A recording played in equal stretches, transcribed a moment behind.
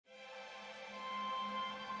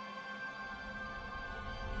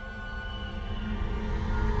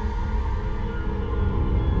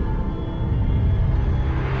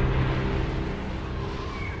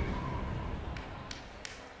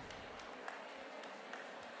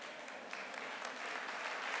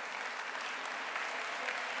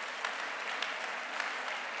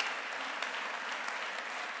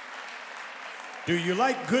Do you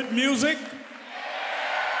like good music?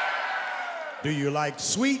 Do you like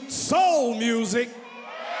sweet soul music?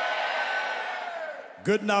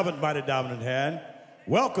 Good Abend, meine Damen und Herren.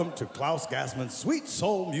 Welcome to Klaus Gassmann's Sweet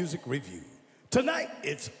Soul Music Review. Tonight,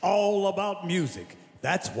 it's all about music.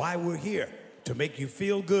 That's why we're here, to make you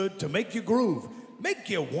feel good, to make you groove, make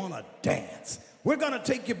you want to dance. We're going to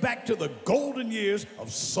take you back to the golden years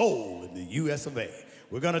of soul in the US of A.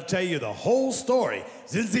 We're going to tell you the whole story.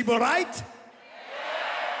 Sind Sie bereit?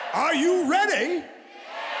 Are you ready?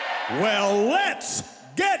 Well, let's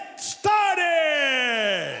get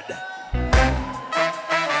started!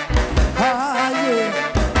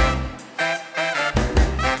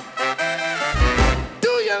 Do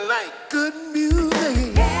you like good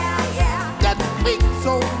music? Yeah, yeah. That sweet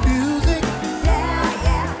soul music? Yeah,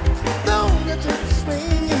 yeah. Don't get you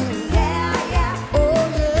swinging. Yeah, yeah. Oh,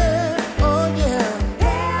 yeah, oh, yeah.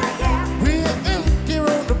 Yeah, yeah. We're out here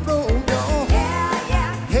on the floor, y'all. Yeah,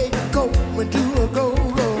 yeah. Hey, go and do a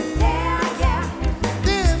go-go. Yeah, yeah.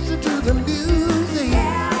 Dancing to the music.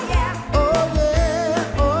 Yeah, yeah. Oh,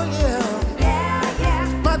 yeah, oh, yeah. Yeah,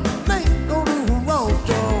 yeah. But they don't do wrong,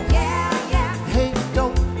 y'all. Yeah, yeah. Hey,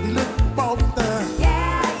 don't you look both there.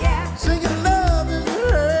 Yeah, yeah. Singing love is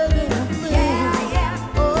hurting me. Yeah,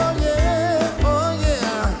 yeah. Oh, yeah, oh,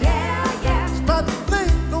 yeah. Yeah, yeah. But they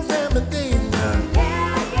don't have a danger.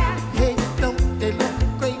 Yeah, yeah. Hey, don't they look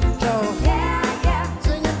great, y'all? Yeah, yeah.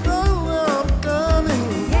 Singing, oh, I'm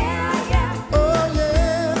coming. Yeah, yeah. Oh,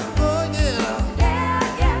 yeah, oh, yeah. Yeah,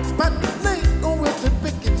 yeah. But they go with the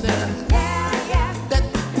picking now. Yeah, yeah. That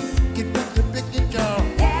get with the picking, y'all.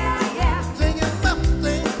 Yeah, yeah. Singing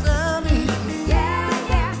something funny. Yeah,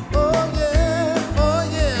 yeah. Oh, yeah, oh,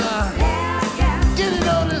 yeah. Yeah, yeah. Get it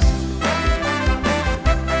on this.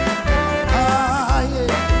 Ah, yeah.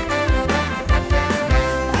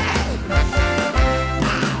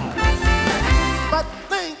 But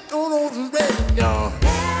think on those ready, y'all.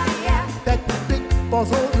 Yeah, yeah. That big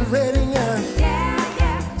boss on the ready.